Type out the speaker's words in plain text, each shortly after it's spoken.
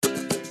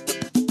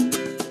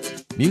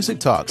Music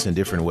talks in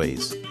different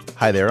ways.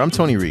 Hi there, I'm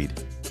Tony Reed.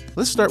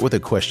 Let's start with a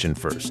question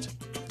first.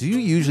 Do you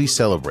usually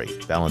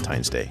celebrate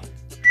Valentine's Day?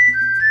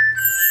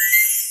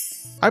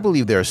 I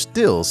believe there are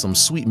still some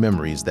sweet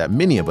memories that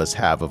many of us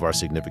have of our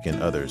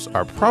significant others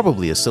are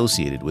probably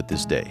associated with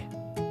this day.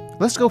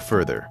 Let's go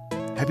further.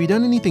 Have you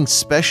done anything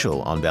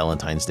special on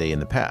Valentine's Day in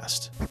the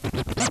past?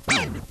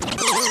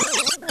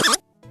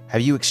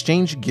 Have you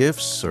exchanged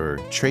gifts or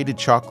traded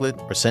chocolate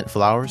or sent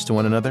flowers to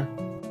one another?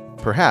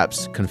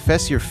 Perhaps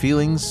confess your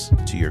feelings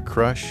to your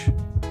crush,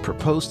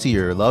 propose to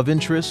your love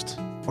interest,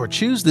 or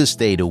choose this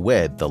day to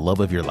wed the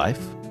love of your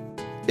life?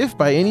 If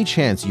by any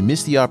chance you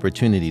missed the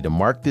opportunity to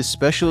mark this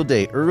special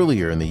day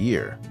earlier in the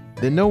year,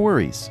 then no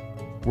worries.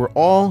 We're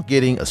all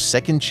getting a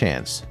second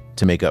chance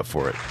to make up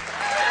for it.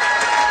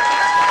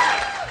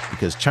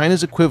 Because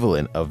China's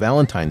equivalent of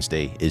Valentine's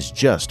Day is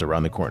just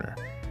around the corner.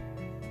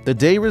 The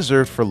day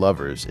reserved for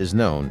lovers is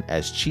known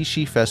as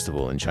Qixi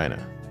Festival in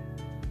China.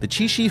 The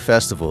Qixi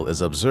Festival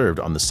is observed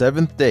on the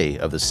 7th day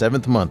of the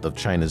 7th month of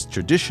China's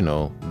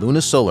traditional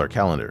lunisolar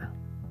calendar.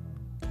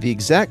 The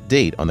exact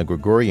date on the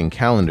Gregorian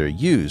calendar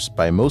used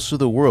by most of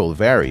the world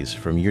varies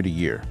from year to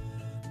year.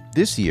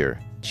 This year,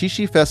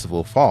 Qixi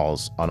Festival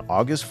falls on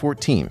August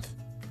 14th.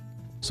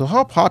 So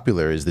how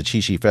popular is the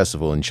Qixi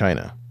Festival in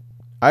China?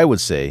 I would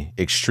say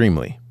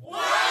extremely.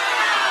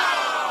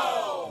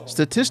 Wow!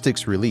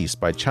 Statistics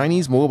released by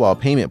Chinese mobile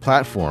payment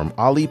platform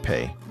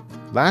Alipay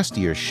last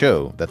year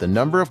show that the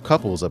number of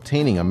couples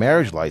obtaining a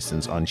marriage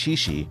license on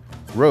Qixi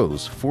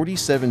rose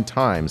 47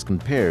 times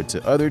compared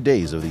to other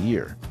days of the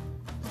year.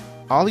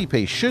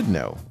 Alipay should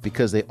know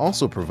because they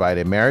also provide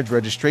a marriage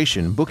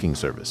registration booking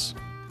service.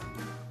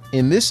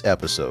 In this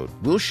episode,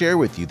 we'll share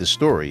with you the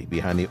story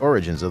behind the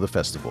origins of the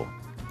festival.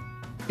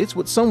 It's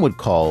what some would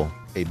call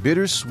a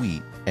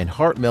bittersweet and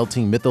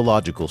heart-melting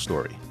mythological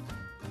story.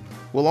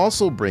 We'll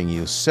also bring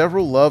you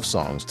several love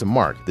songs to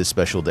mark this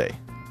special day.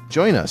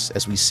 Join us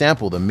as we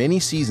sample the many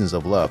seasons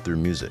of love through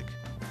music.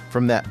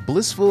 From that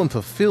blissful and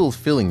fulfilled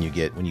feeling you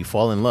get when you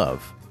fall in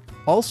love,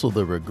 also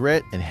the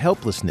regret and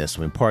helplessness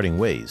when parting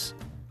ways,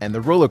 and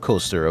the roller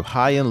coaster of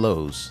high and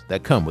lows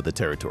that come with the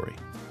territory.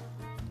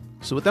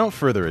 So without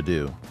further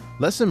ado,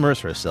 let's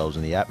immerse ourselves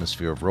in the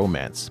atmosphere of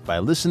romance by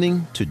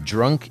listening to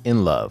Drunk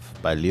in Love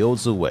by Liu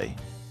Ziwei.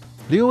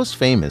 Liu is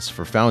famous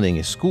for founding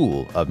a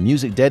school of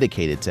music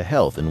dedicated to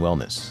health and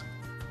wellness.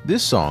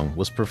 This song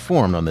was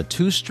performed on the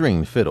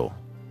two-string fiddle.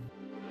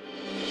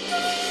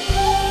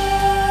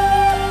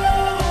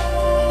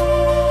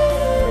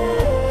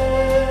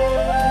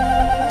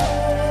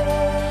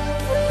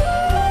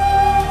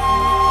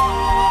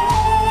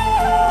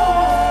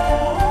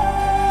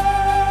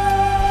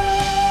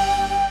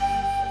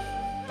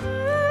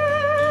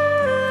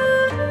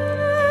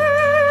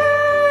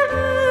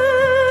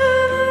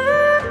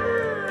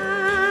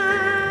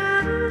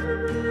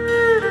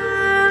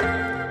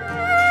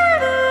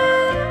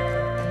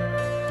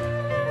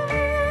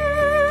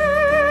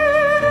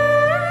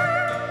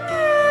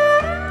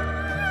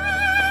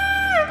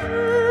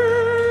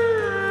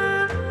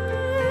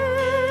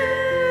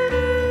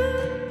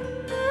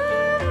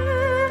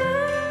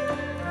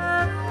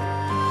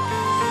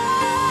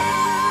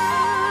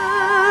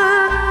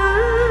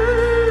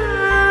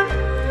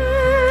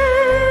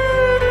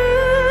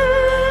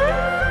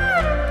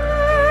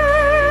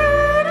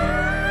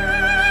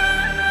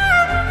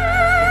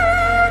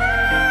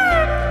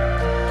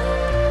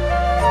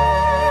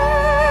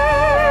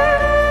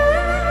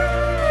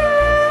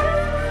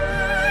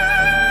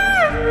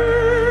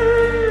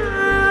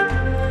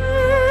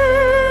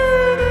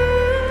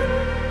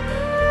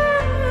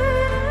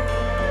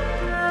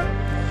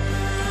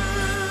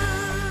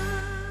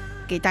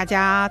给大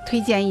家推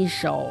荐一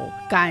首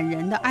感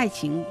人的爱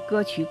情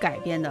歌曲改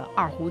编的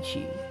二胡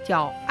曲，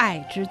叫《爱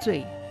之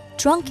醉》。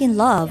 Drunk in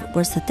Love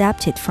was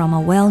adapted from a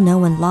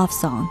well-known love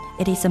song.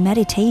 It is a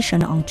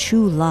meditation on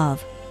true love.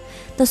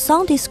 The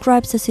song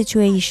describes a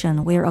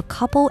situation where a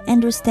couple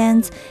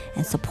understands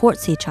and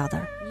supports each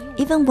other.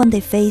 Even when they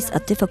face a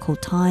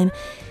difficult time,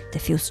 they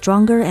feel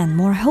stronger and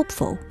more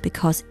hopeful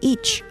because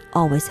each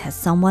always has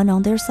someone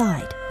on their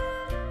side.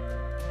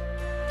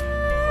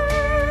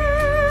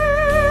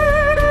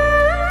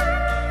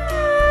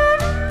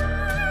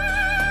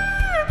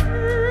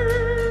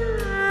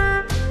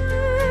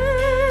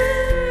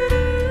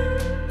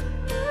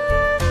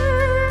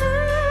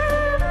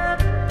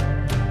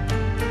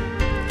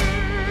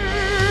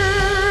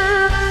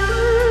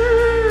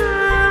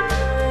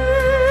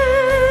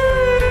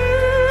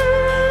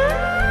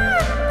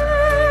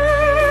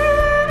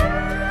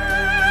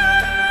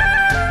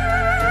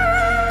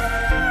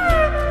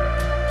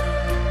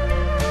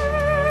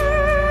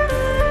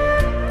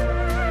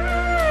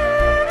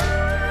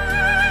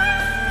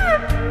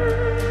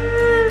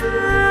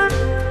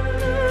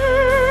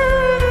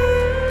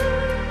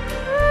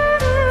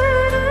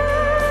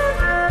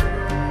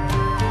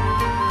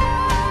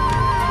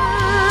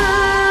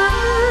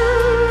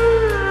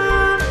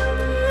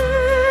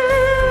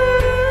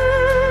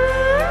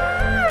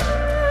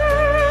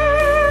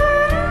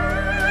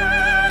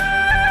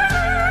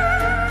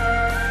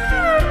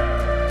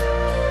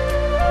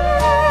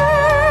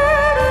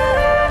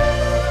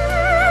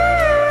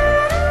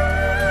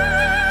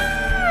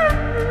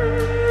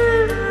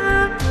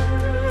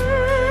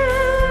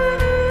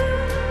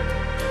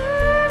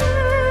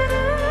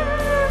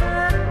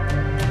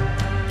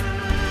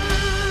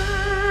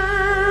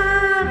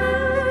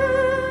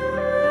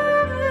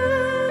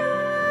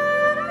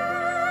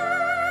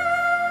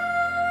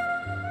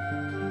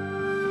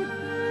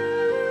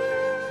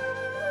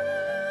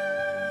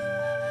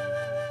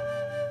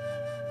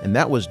 and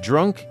that was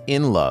Drunk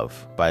in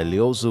Love by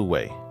Liu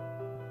Ziwei.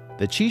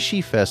 The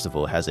Qixi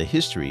Festival has a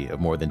history of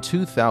more than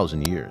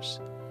 2,000 years.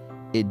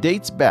 It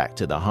dates back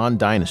to the Han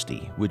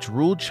Dynasty, which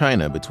ruled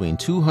China between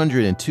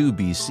 202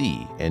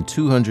 BC and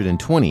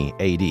 220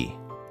 AD.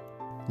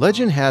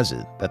 Legend has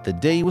it that the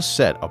day was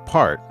set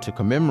apart to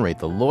commemorate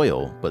the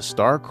loyal but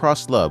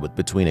star-crossed love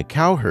between a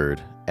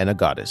cowherd and a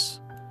goddess.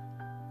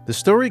 The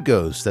story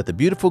goes that the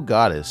beautiful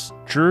goddess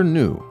Zhi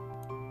Nu,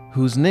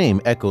 whose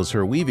name echoes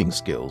her weaving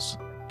skills,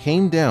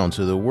 came down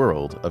to the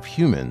world of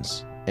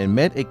humans and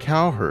met a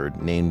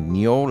cowherd named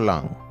Niu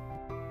Lang.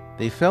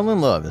 They fell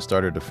in love and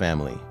started a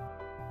family.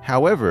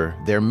 However,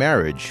 their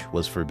marriage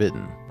was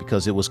forbidden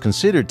because it was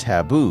considered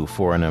taboo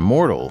for an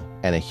immortal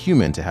and a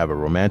human to have a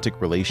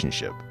romantic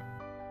relationship.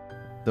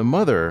 The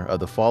mother of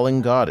the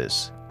fallen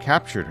goddess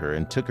captured her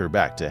and took her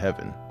back to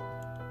heaven.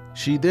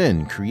 She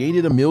then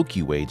created a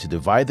Milky Way to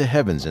divide the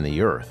heavens and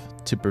the earth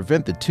to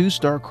prevent the two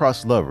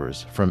star-crossed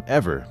lovers from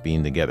ever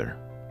being together.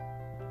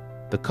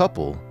 The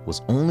couple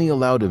was only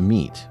allowed to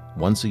meet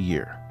once a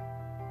year.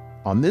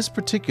 On this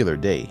particular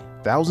day,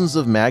 thousands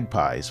of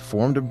magpies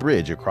formed a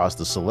bridge across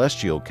the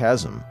celestial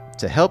chasm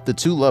to help the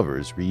two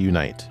lovers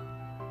reunite.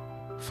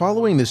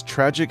 Following this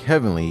tragic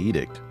heavenly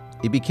edict,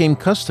 it became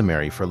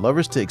customary for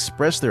lovers to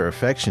express their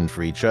affection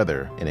for each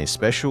other in a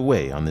special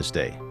way on this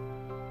day.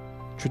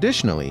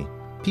 Traditionally,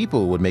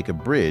 people would make a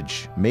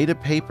bridge made of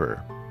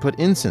paper, put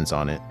incense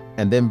on it,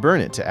 and then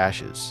burn it to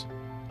ashes.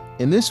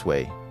 In this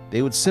way,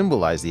 they would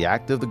symbolize the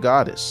act of the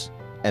goddess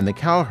and the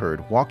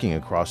cowherd walking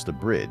across the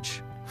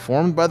bridge,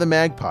 formed by the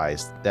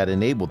magpies that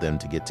enabled them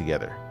to get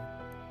together.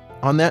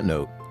 On that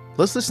note,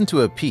 let's listen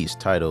to a piece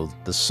titled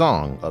The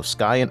Song of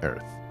Sky and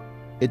Earth.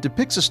 It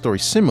depicts a story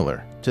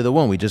similar to the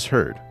one we just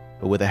heard,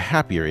 but with a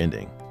happier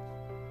ending.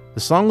 The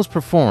song was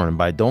performed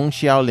by Dong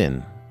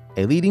Xiaolin,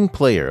 a leading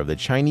player of the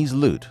Chinese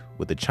lute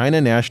with the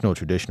China National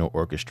Traditional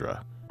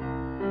Orchestra.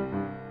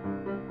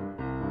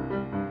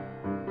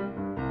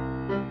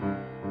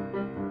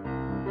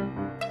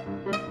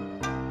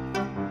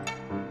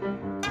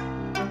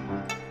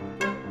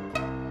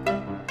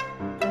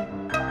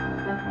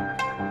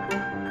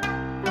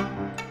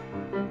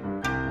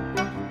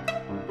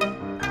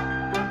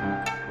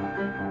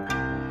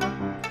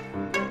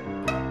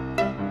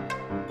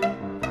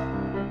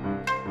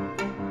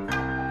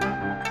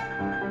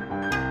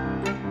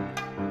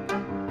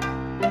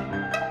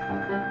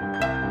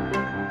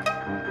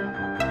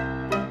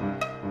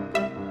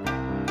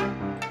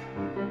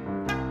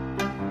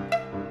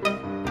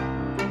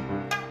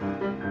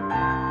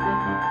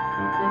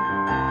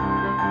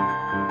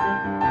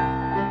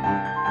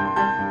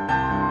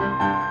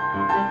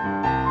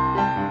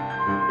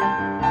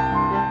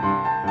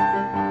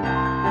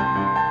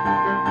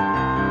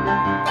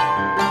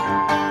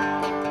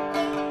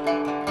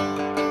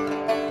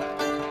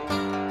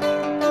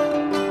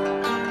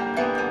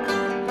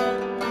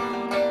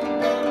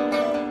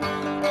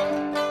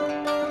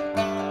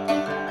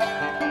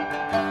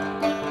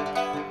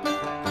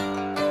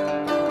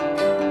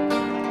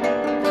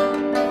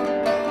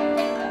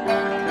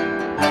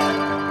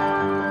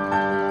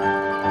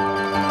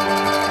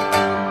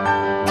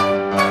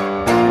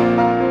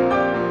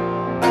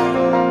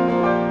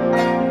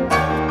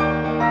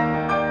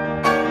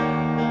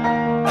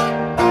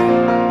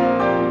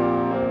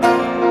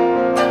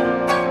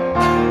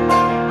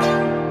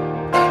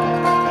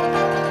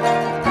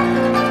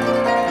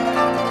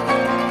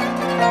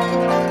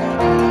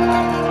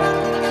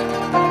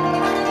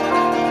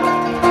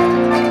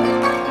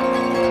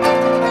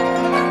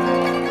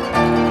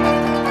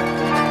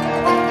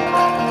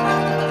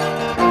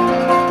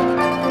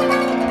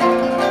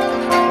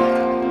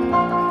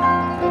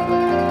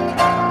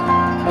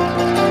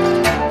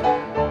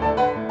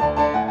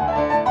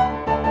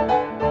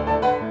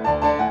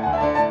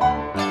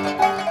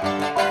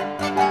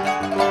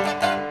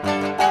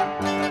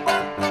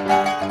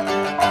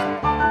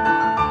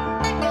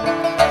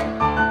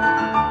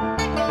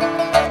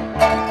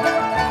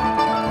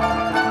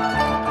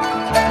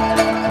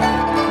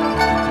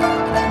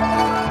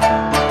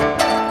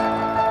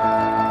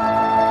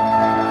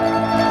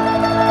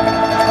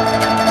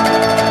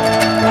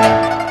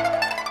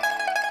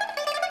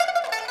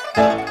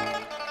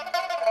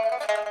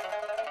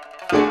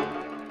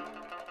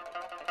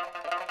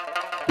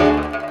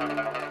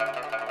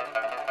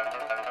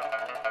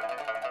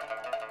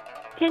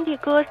天地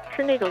歌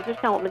是那种就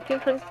像我们青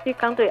春期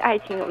刚对爱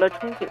情有了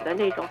憧憬的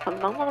那种很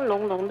朦朦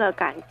胧胧的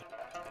感觉。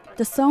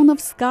The Song of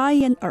Sky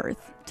and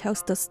Earth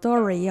tells the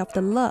story of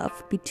the love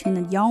between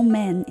a young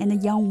man and a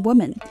young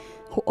woman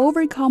who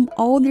overcome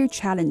all their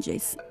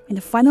challenges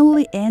and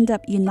finally end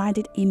up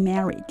united in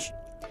marriage.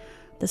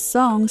 The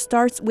song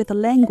starts with a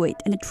languid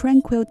and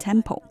tranquil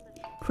tempo,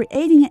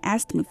 creating an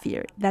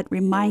atmosphere that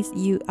reminds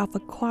you of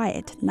a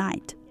quiet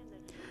night.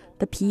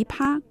 The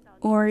pipa,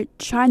 or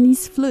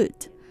Chinese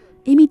flute,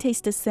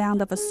 imitates the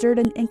sound of a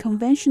certain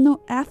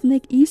unconventional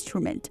ethnic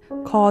instrument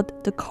called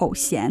the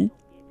kouxian.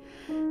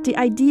 The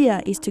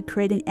idea is to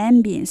create an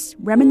ambience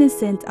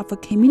reminiscent of a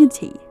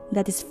community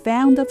that is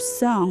fond of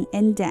song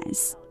and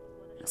dance.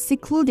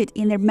 secluded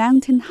in their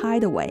mountain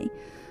hideaway,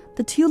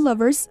 the two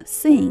lovers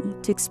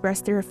sing to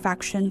express their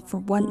affection for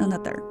one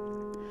another.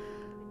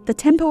 The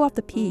tempo of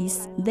the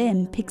piece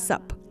then picks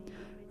up,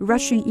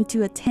 rushing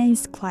into a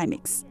tense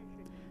climax.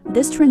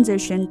 This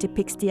transition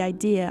depicts the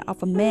idea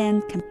of a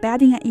man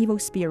combating an evil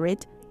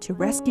spirit to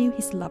rescue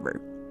his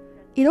lover.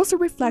 It also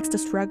reflects the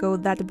struggle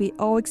that we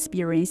all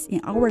experience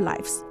in our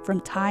lives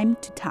from time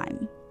to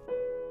time.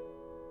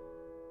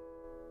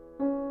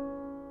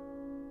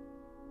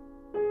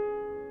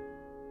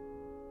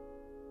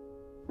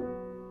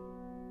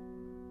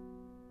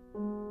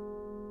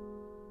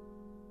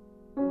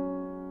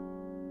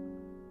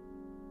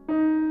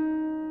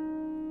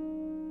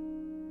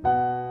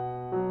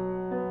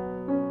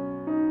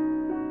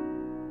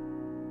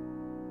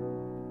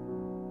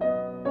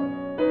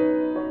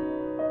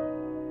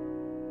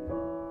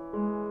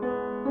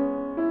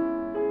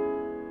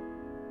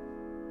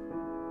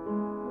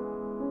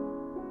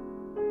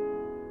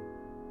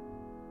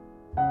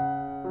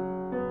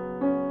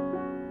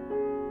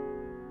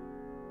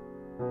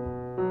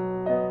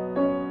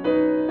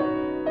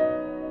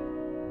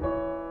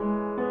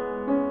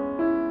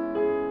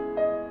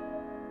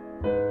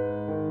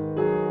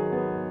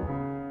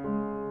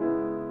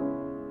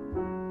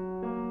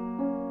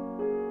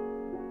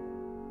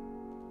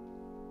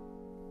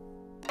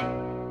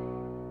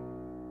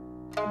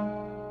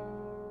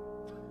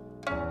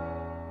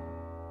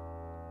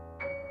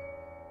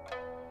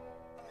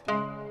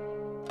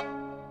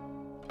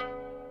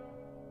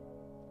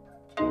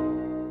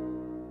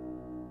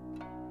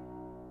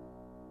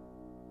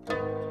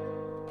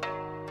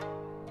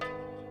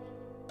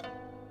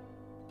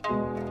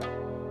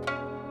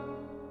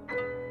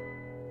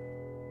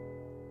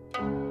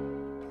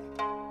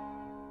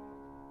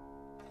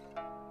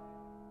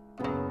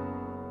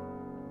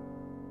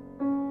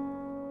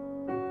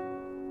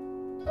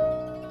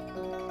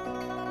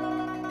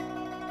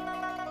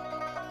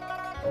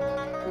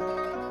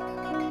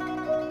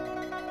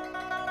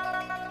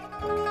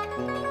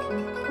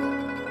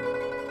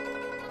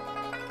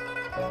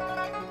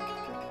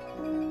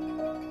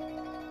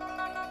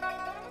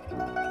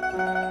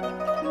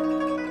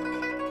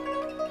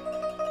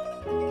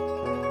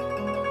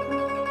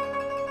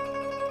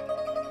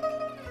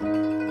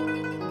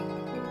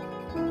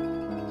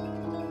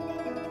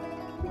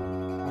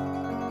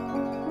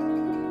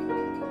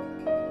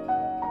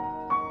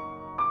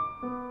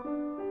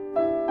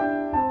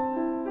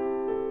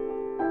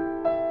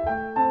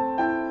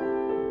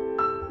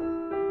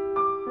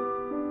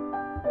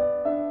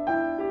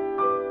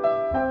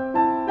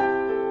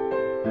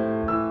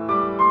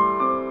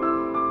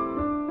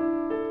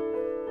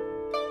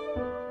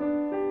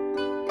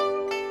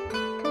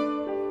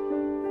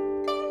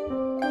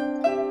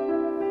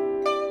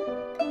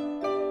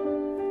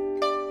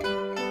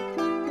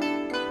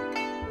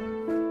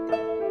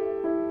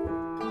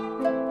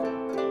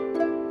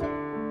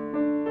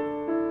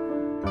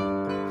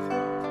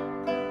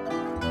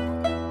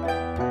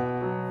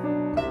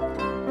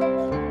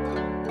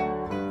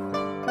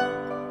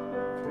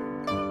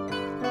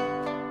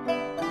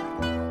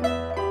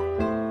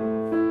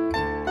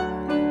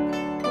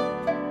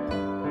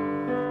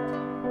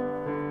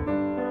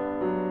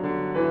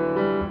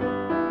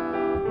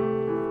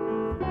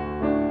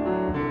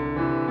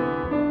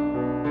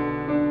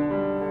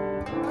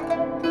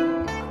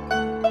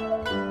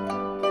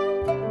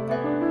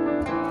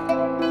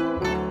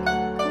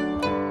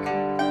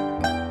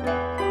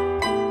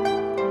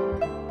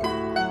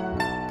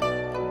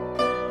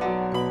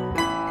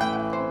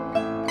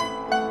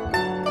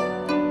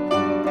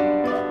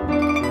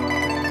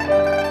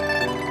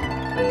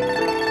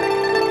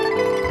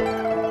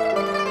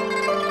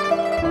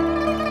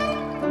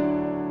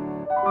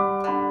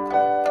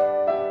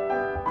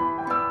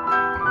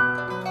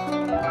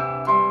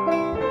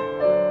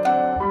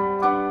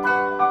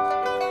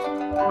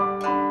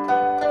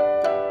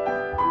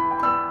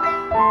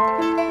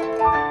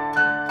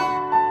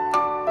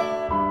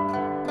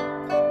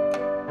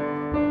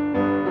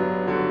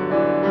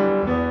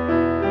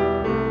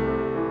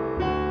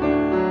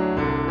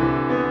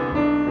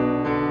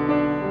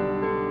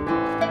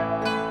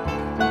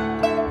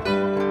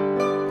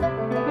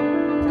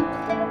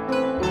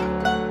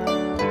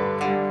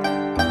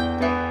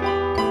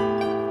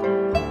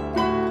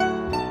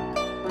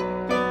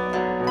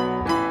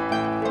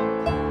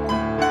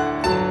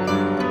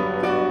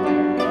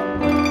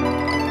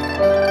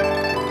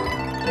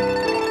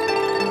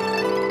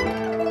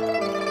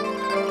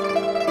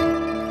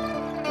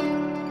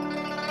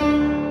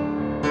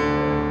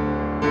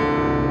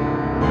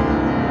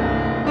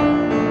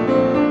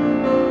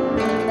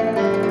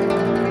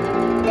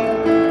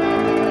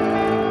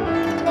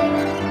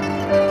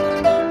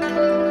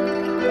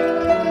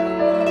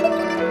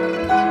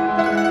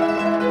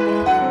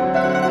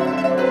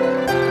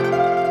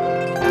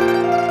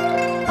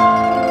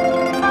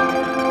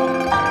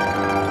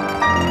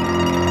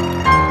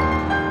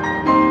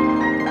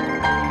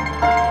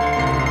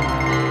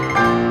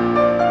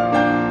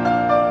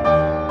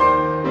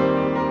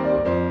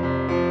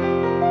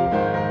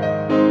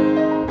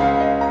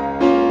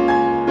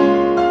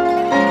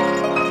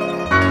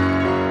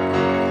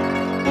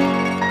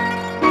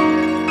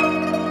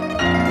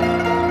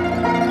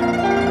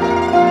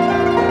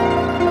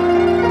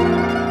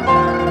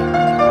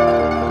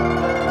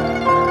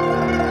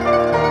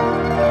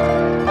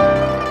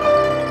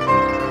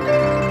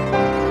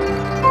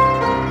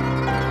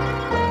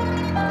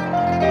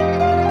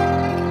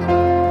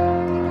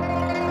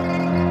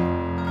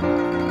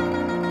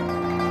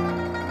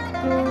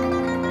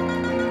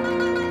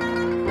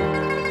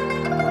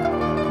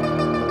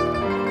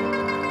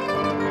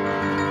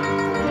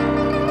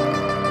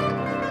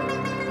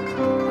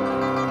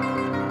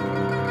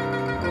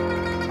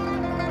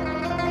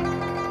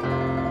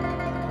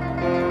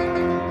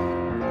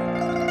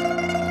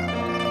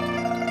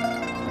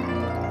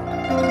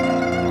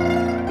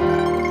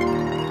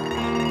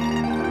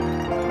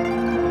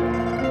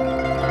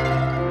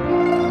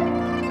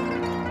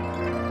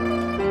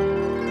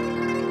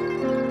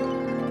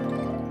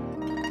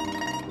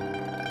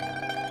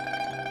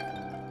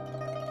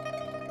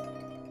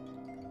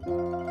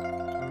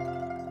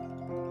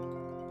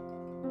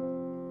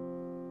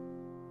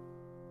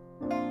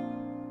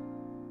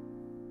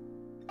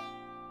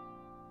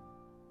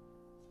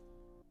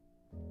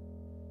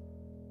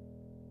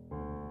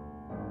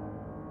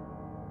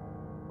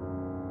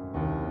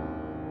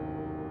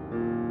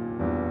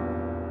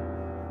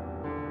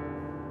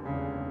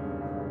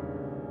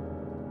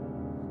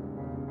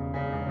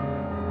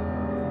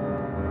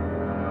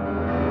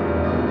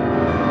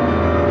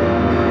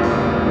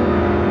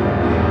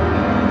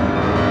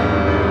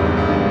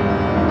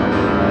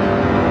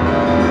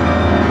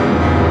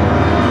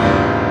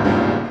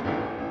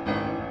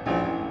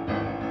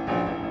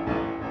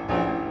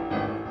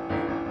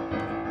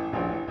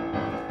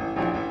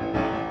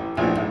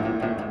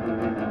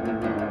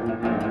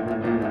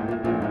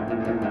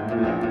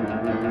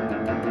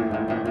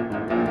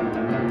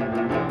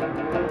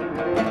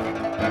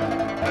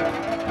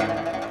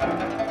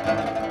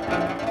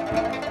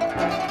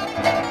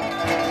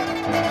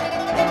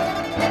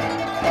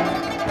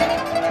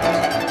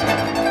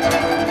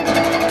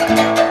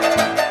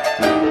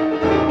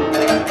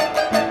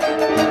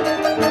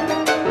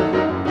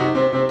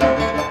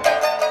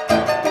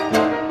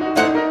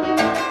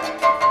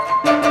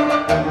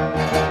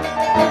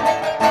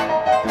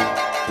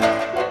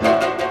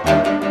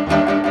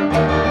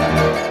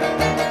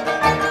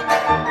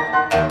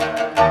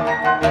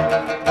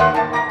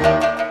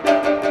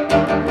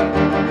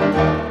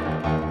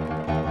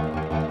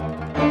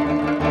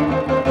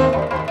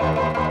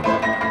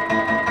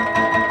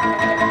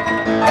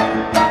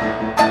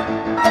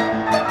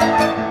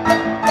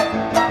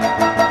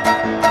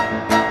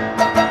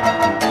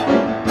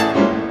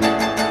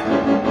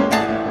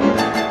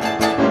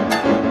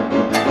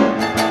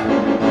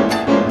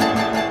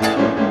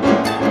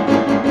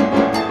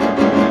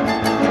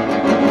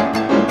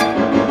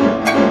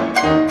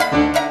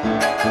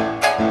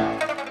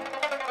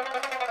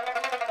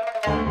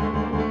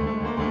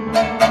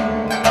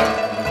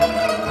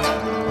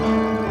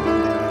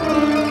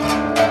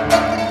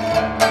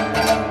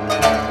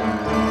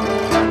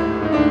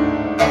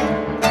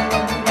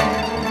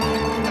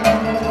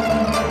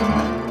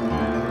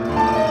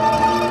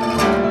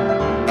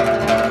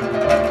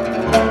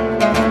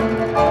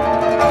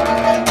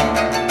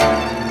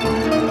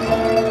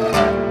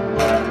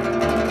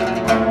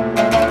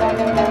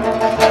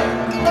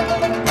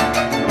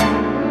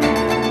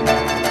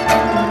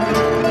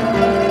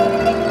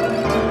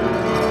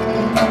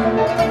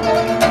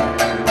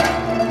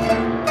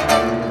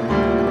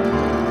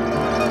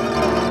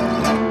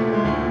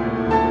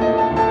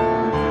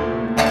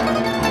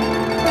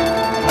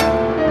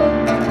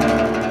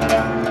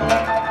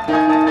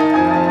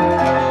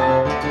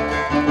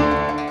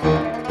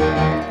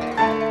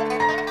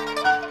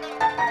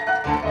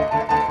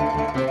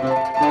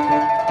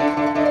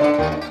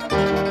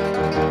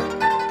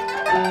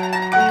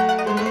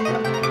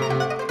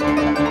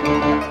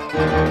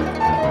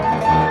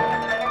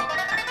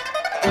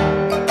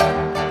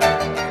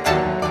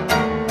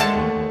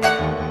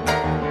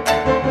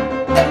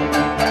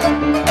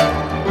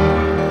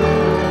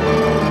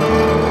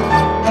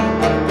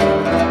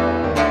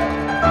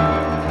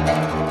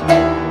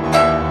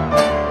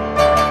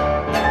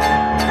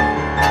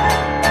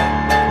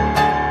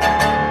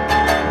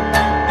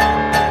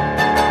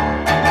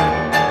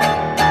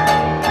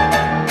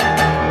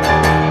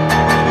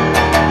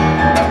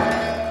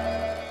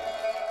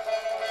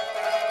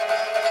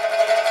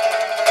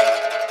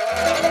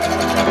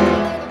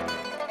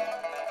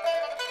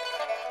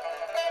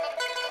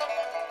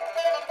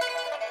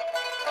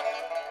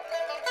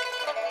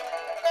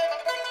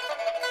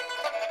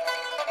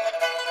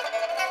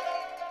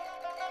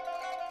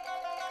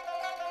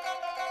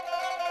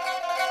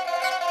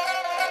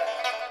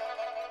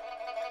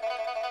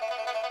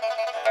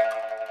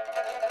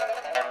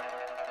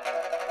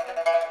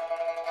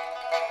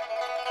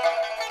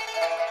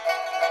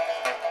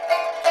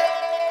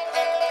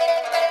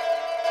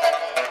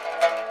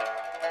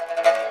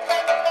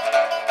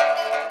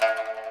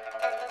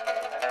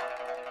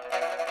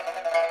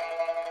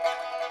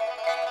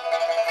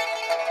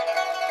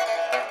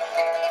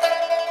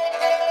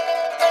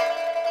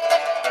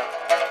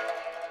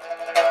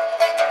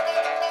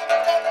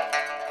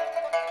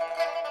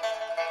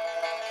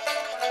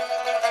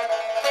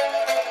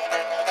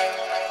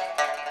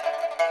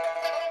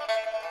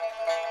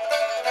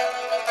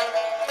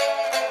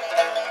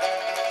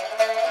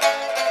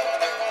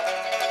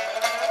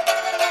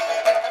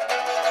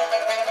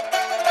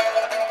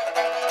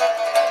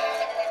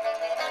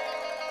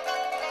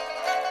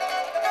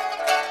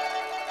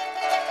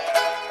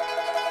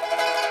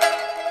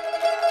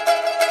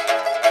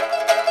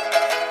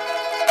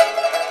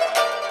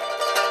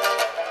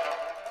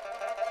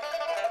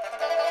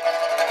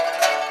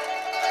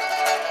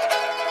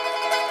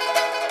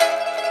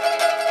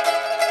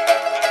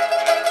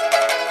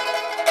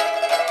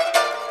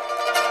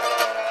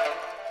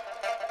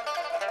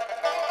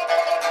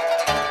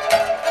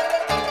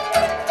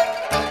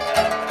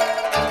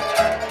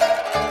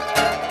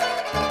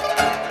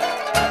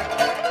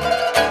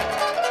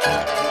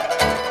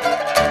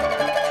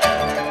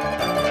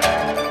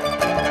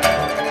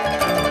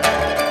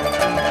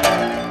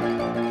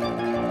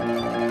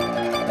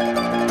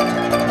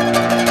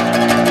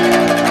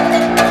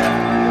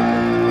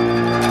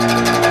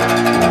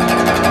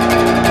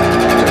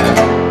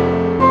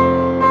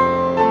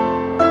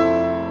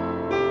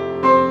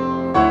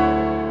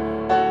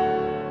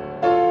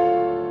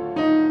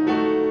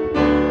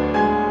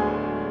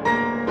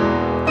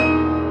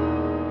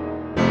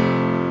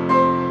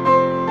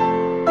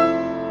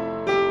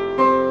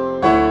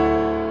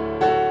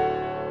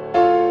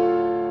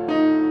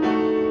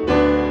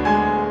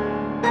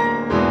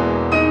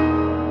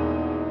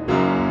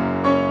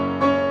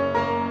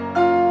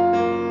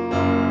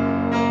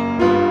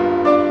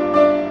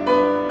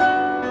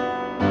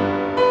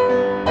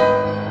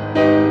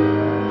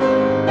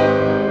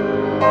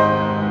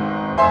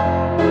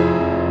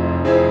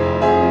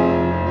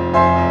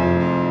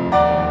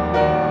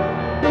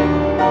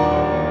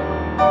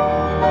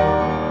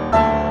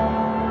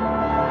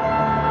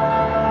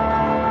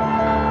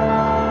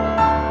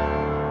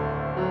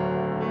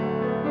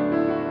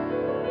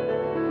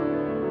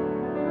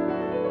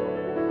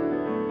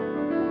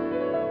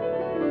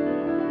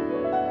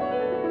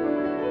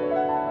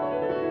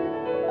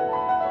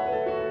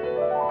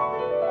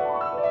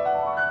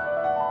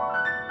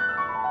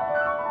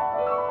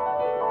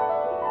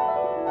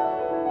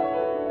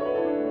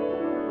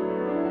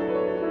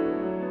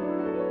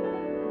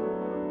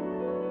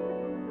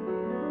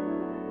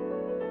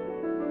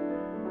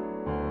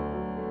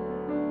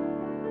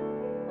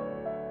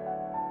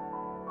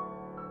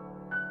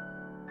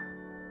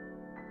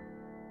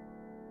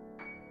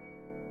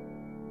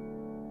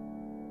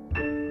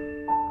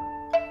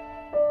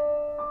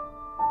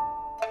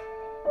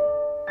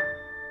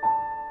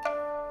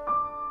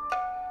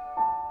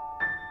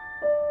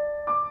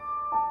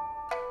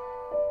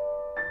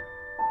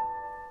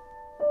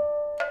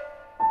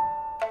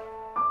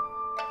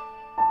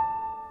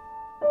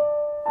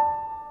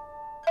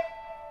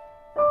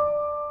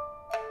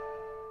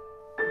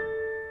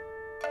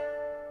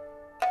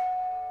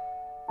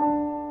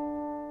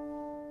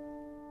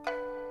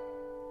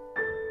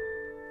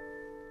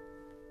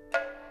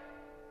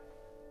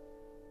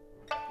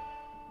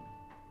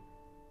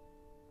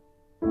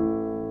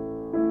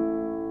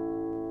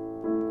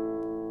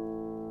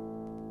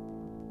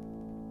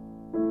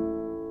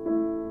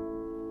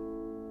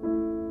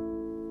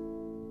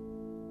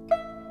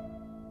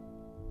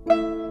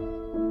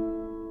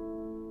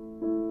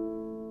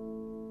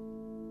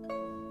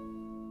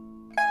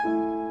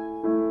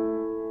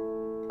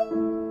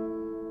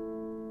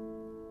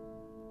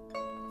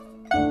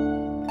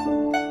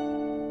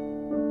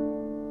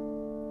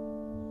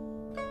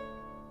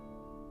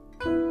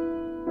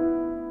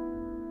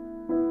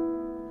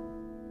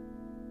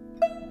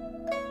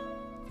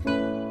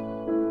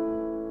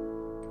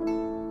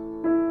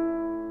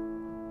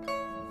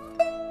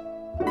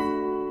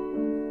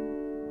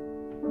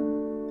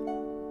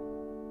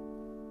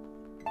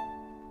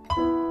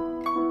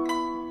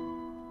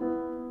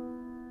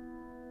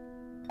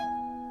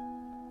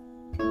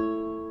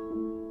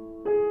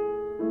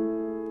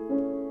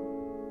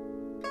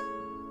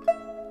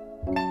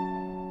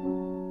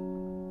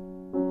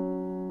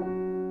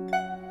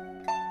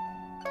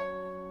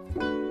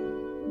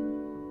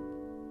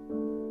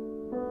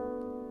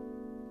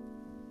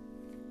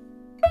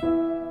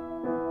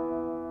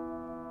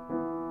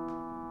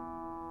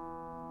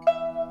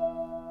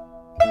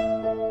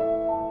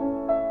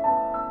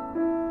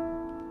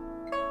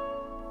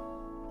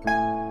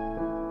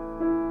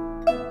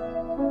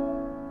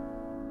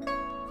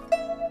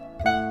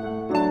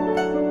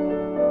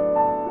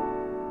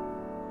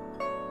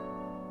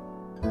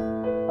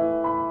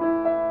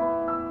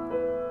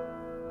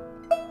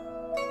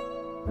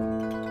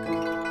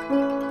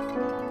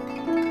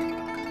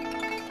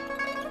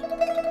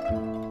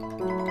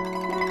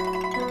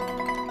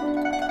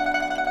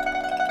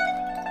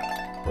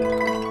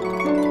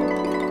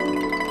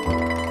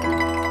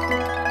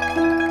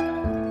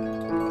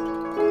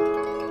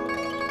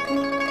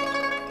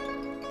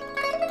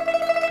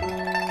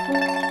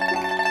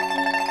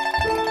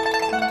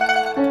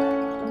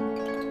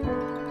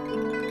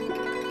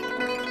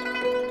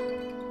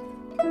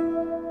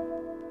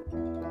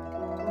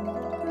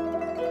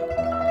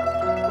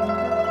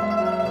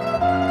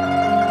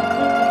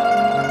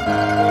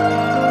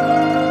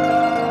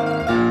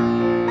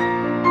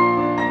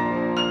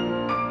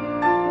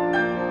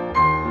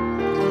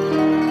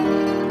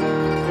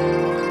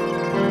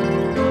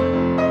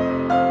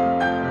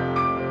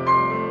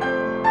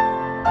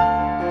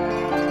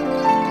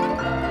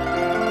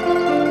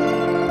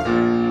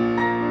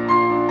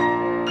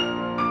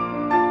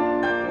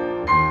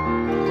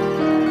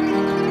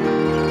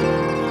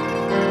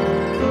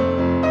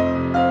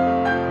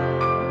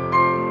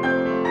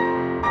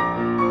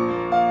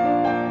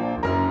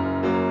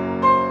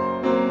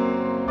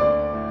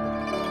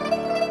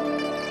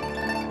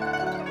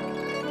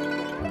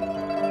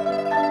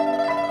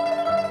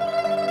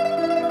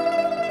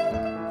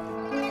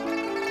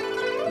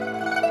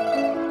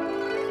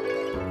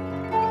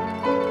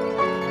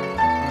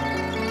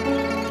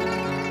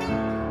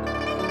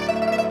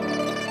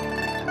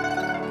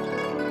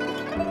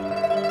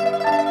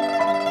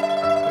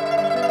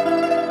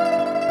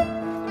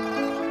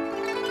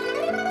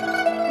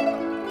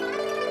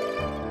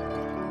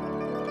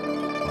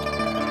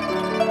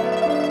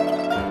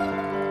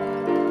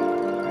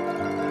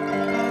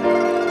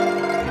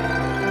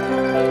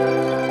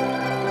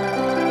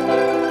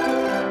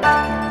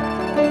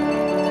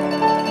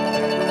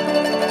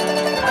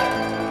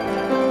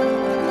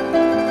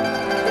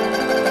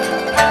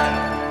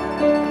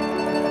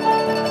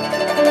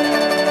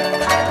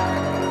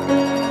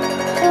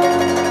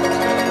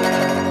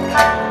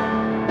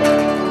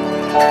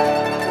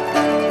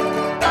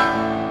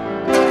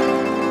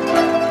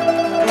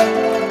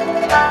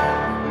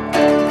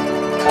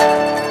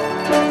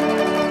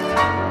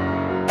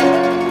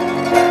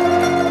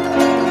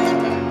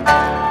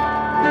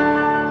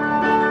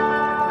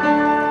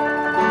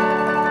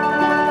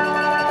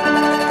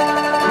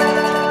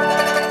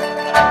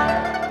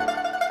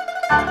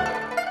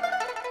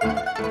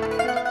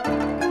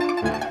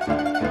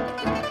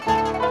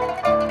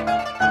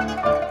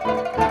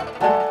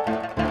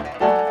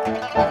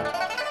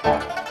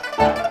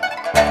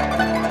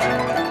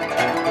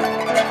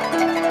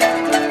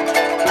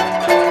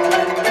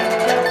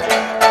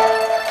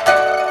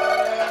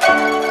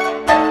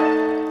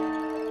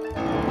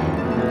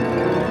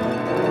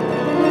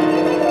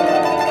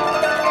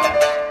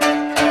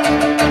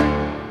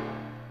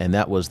 And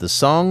that was the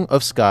Song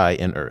of Sky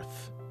and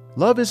Earth.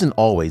 Love isn't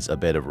always a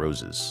bed of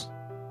roses.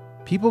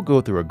 People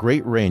go through a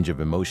great range of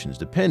emotions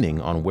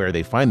depending on where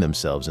they find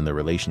themselves in their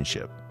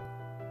relationship.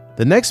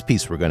 The next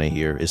piece we're going to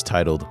hear is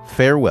titled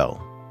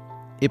Farewell.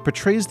 It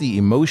portrays the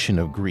emotion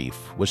of grief,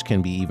 which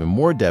can be even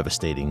more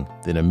devastating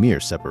than a mere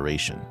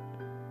separation.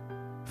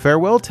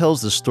 Farewell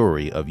tells the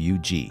story of Yu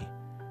Ji.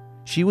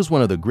 She was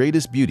one of the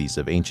greatest beauties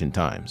of ancient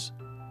times.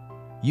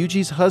 Yu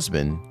Ji's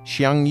husband,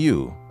 Xiang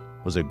Yu,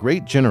 was a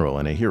great general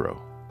and a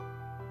hero.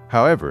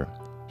 However,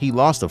 he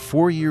lost a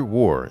 4-year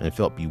war and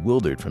felt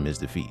bewildered from his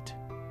defeat.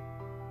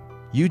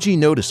 Yu Ji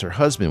noticed her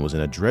husband was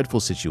in a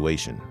dreadful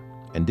situation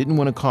and didn't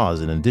want to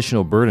cause an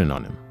additional burden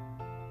on him.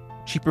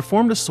 She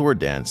performed a sword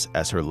dance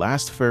as her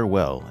last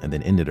farewell and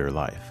then ended her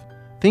life,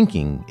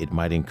 thinking it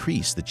might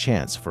increase the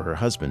chance for her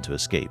husband to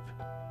escape.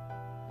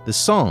 The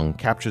song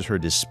captures her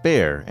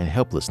despair and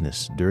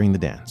helplessness during the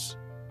dance.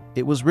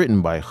 It was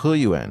written by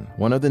He Yuan,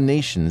 one of the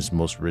nation's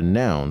most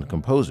renowned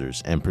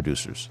composers and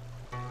producers.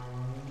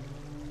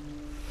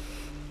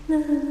 不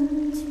回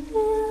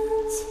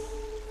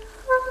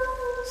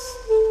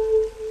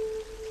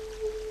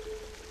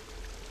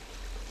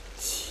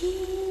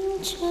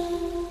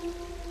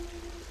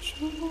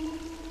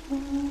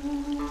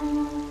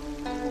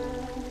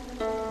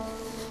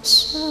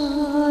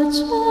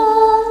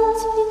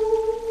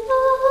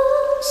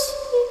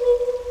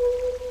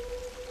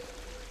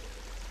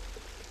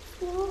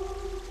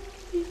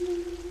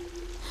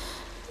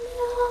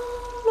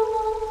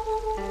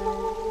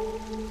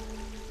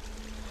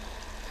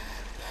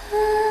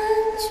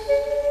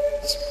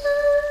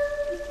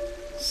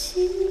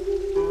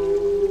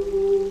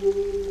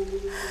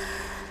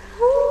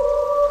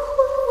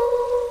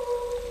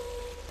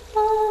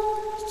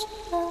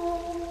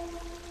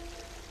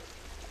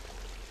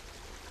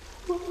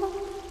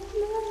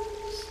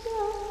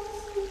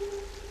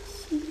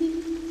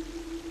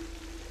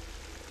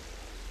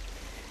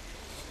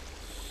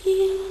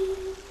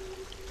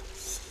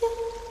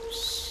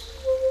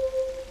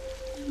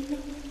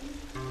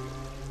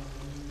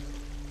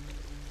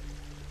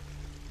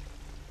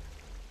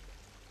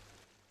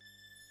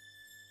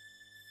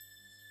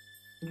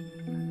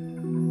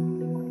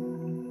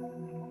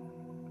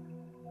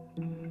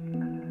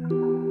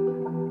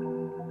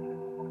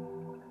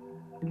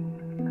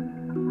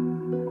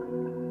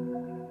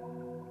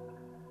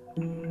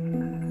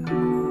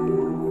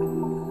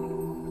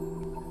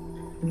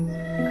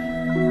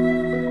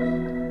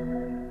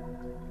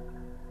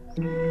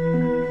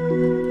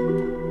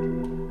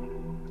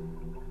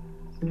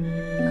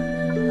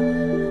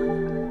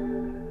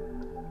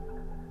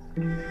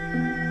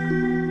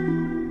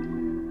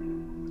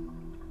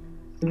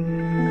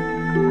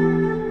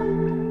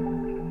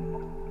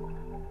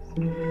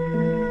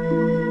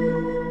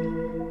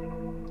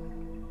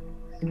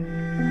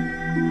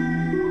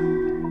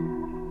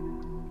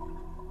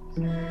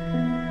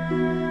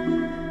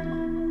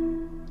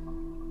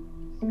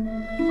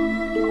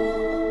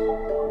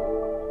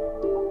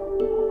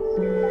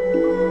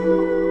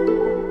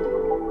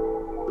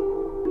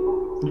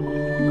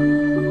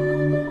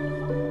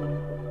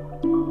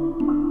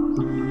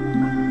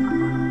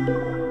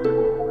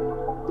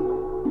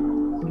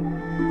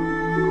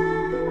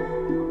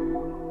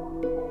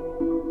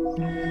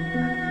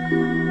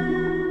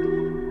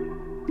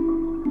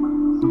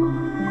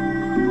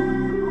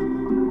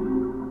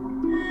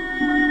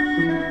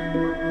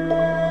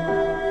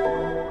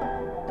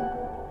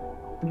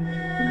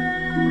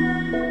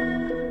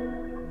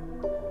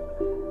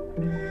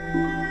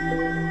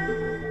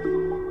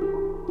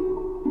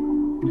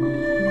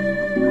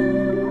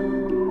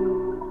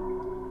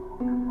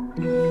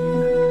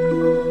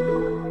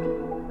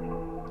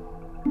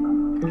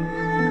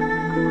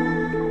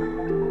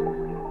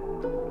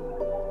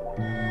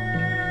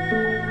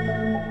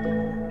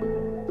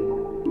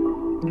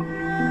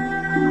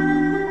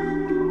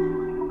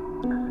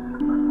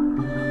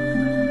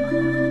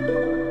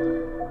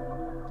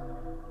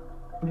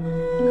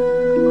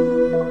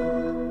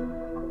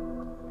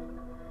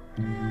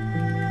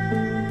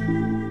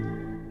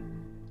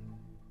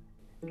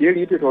别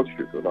离这首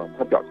曲子呢，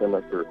它表现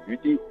的是虞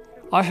姬。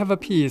I have a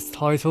piece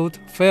titled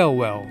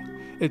Farewell.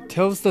 It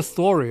tells the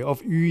story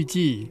of Yu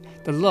Ji,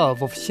 the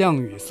love of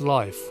Xiang Yu's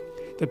life.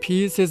 The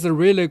piece is a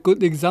really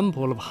good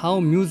example of how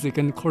music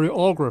and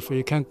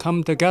choreography can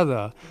come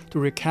together to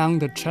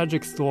recount a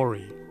tragic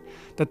story.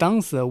 The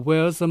dancer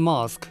wears a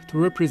mask to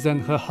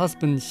represent her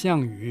husband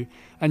Xiang Yu,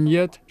 and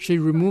yet she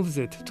removes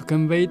it to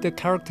convey the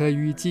character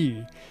Yu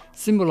Ji,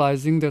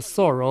 symbolizing the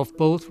sorrow of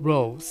both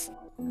roles.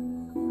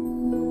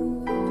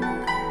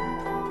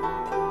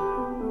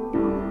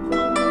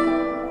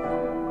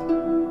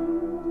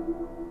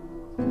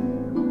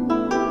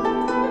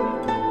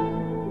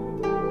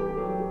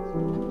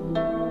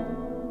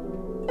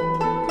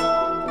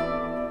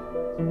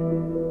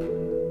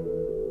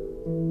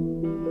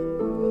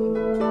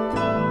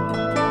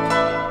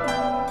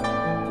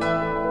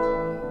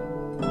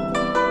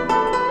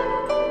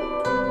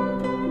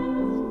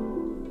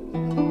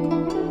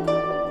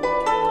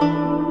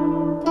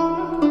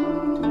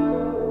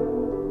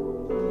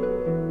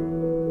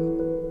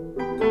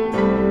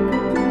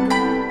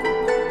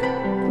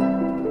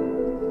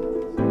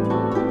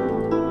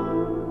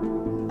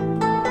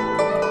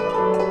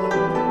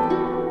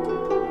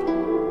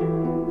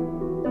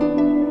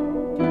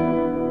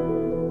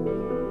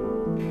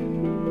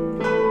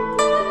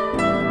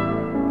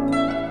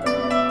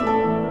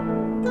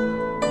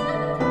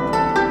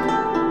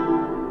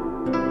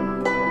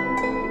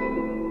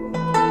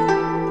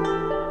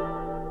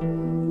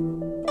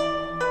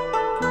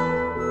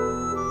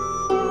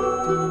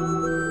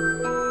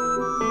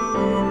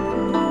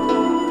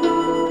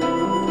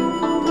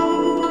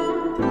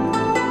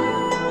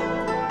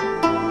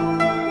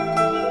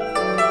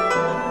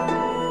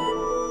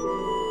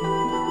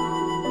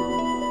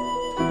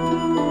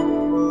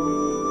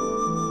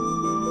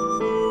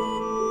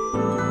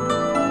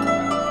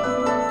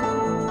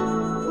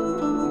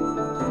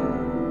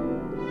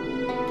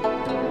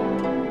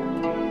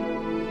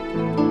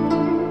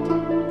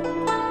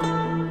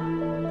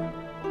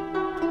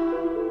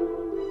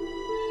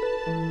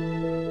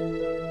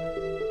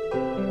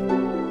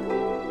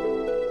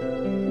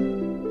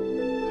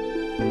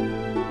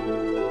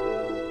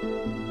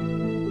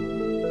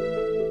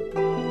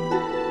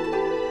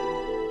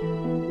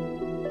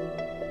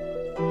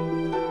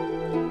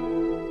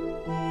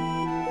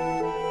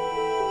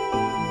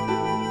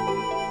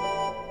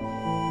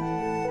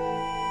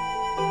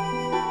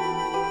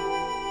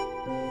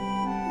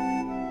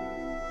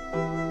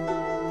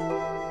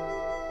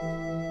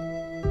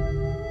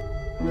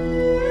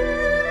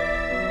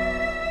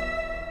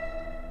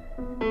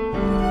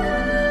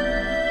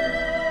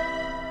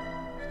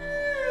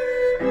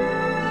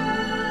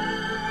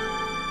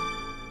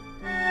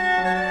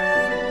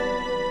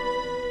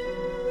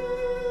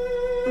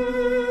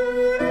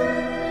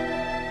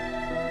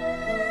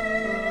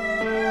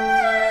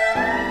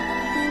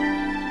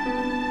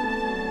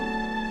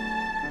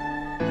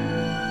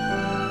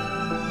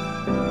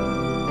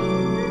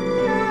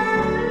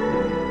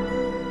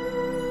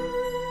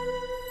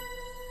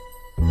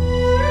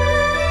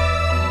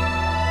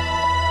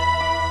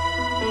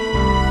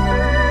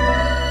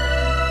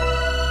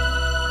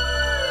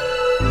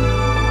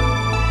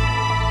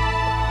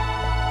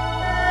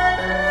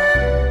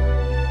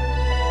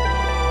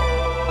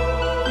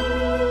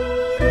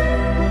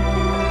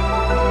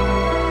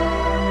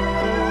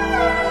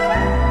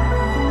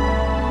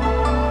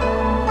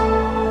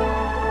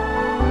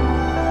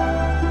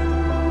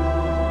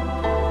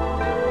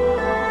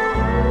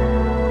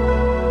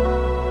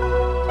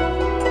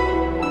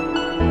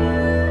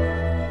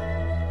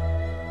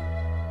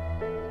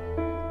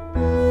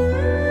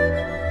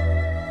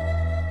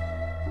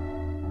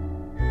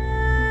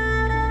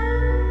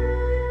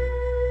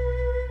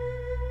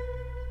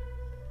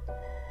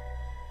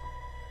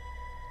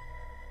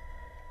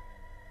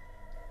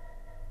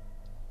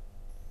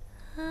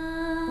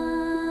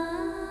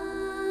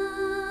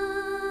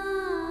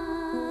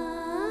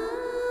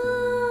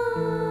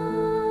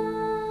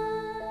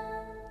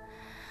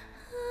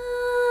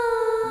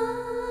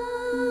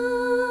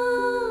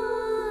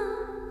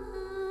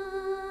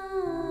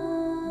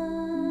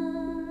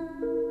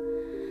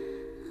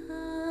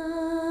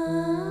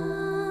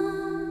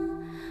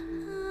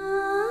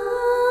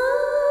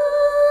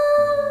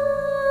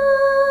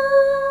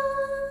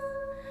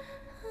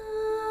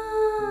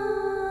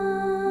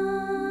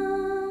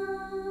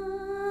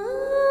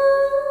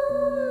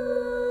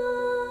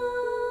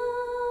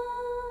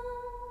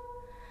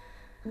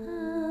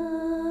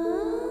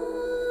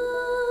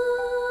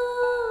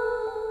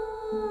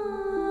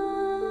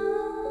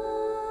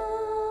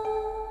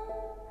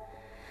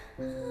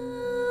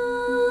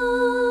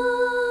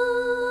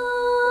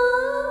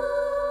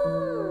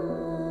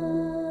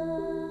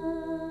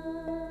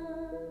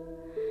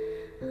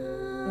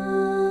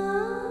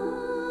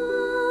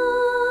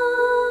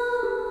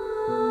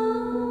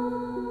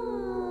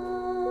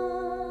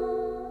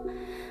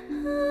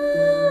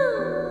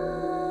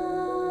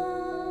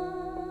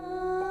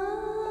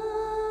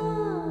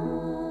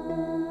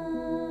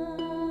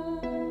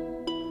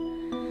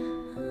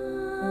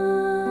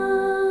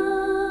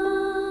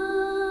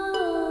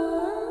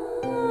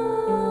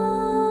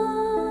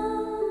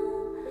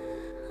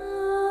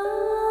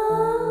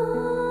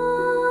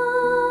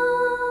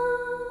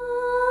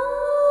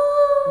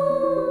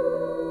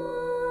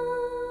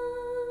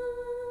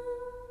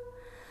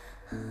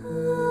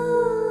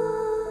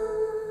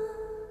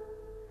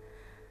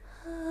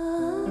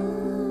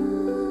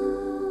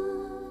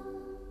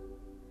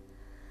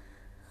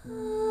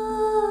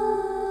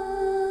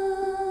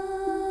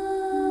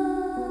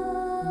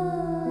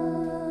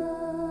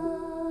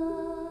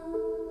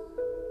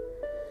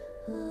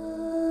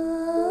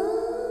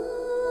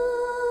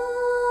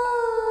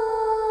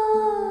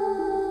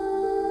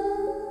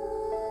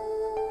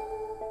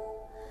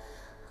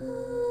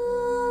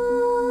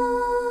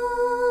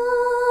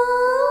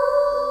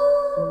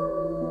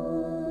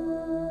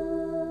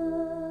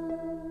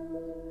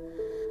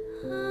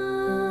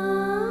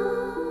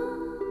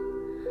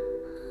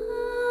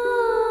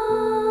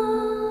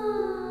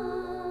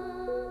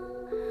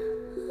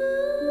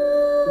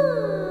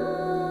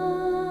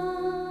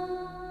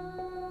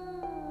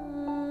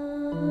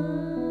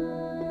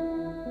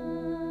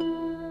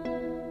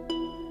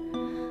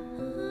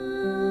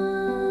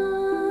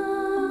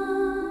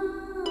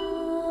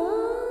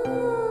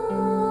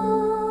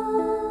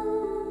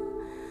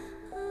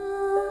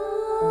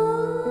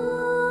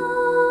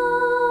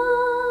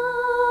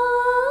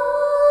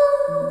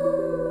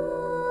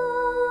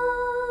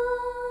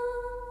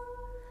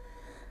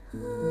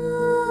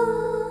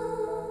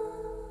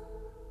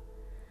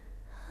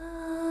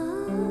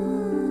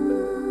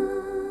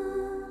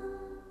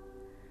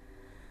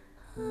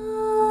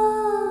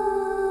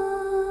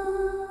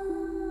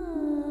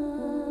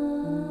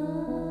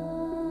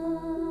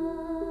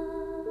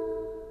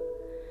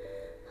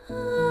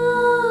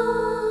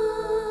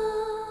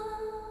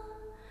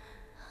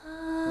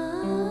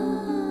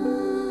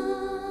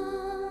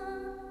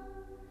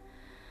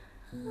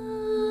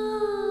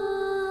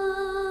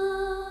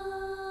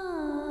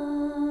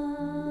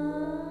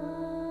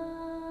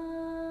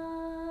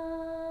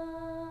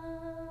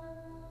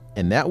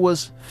 And that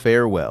was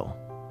Farewell.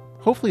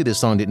 Hopefully this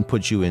song didn't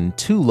put you in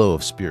too low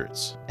of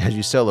spirits as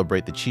you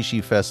celebrate the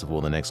Qixi Festival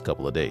in the next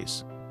couple of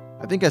days.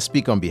 I think I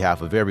speak on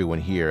behalf of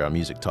everyone here on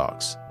Music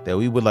Talks that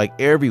we would like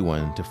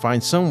everyone to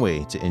find some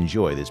way to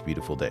enjoy this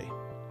beautiful day.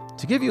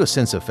 To give you a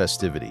sense of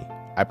festivity,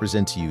 I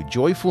present to you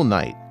Joyful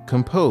Night,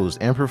 composed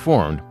and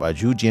performed by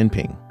Zhu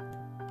Jianping.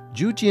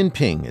 Zhu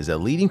Jianping is a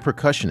leading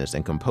percussionist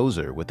and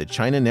composer with the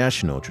China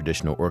National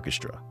Traditional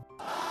Orchestra.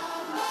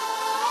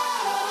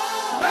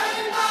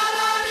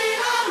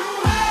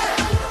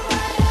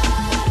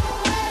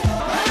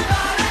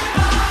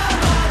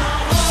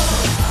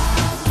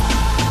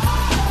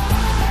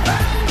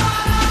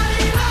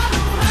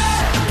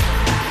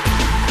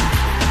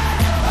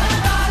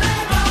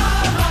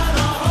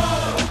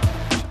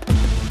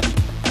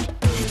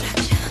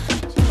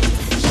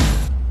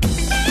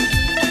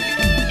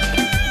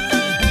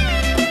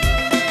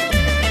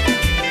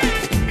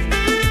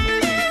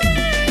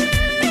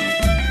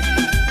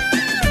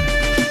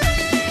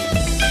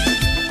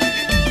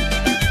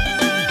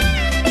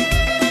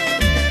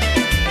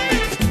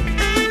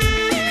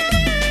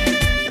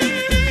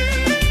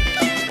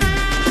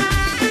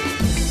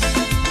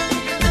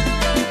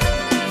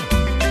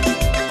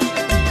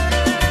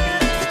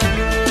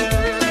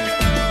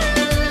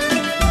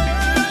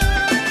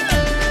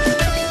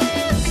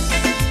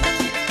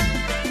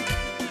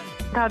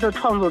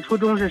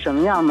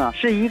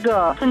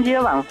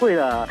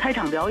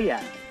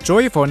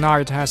 Joyful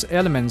Night has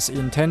elements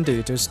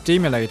intended to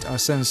stimulate a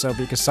sense of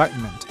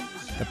excitement.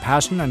 The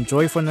passion and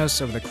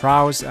joyfulness of the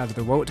crowds at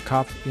the World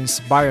Cup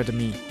inspired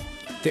me.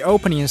 The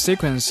opening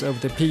sequence of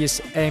the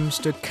piece aims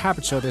to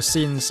capture the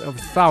scenes of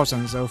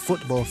thousands of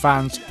football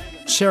fans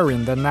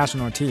cheering the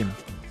national team.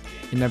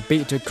 In a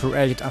bid to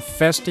create a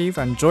festive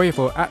and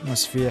joyful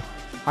atmosphere,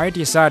 I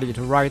decided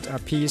to write a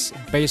piece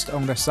based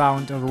on the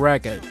sound of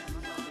reggae.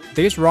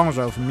 This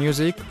genre of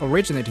music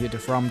originated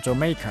from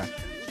Jamaica.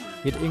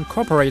 It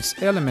incorporates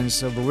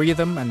elements of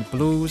rhythm and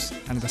blues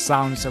and the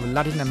sounds of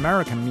Latin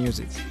American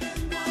music.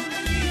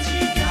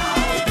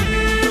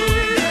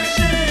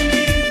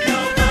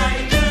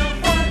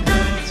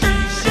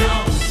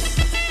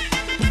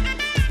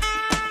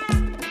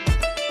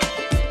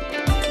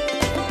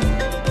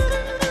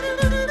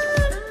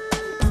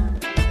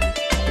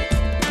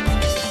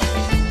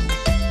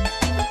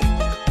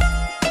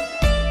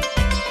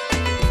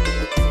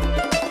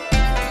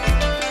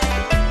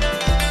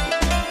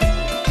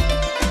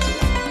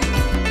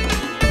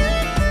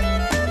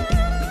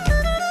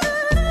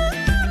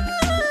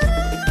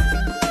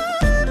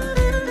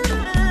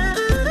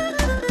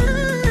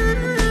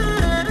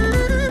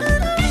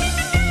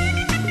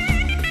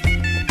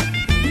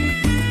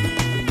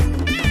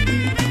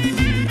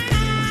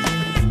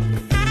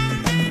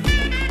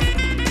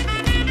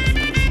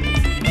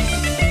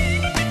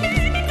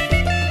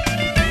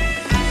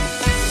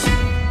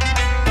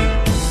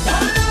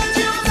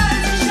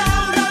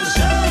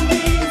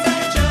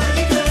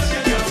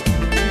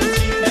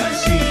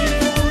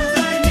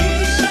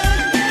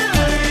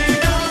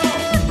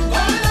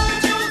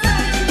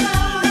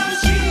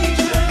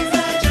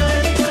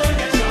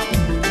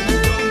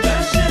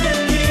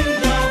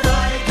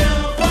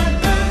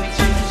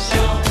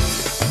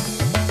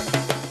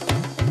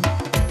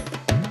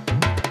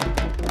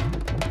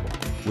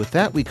 With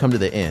that, we come to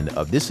the end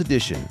of this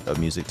edition of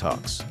Music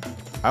Talks.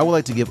 I would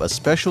like to give a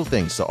special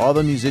thanks to all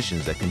the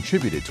musicians that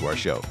contributed to our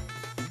show.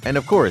 And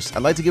of course,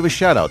 I'd like to give a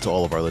shout out to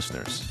all of our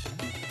listeners.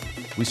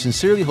 We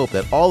sincerely hope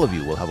that all of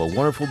you will have a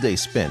wonderful day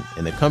spent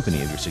in the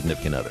company of your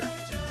significant other.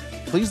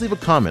 Please leave a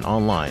comment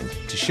online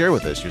to share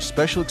with us your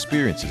special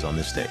experiences on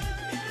this day.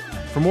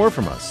 For more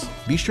from us,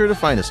 be sure to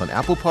find us on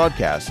Apple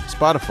Podcasts,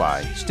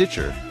 Spotify,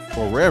 Stitcher,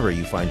 or wherever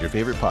you find your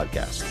favorite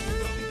podcast.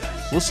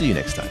 We'll see you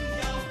next time.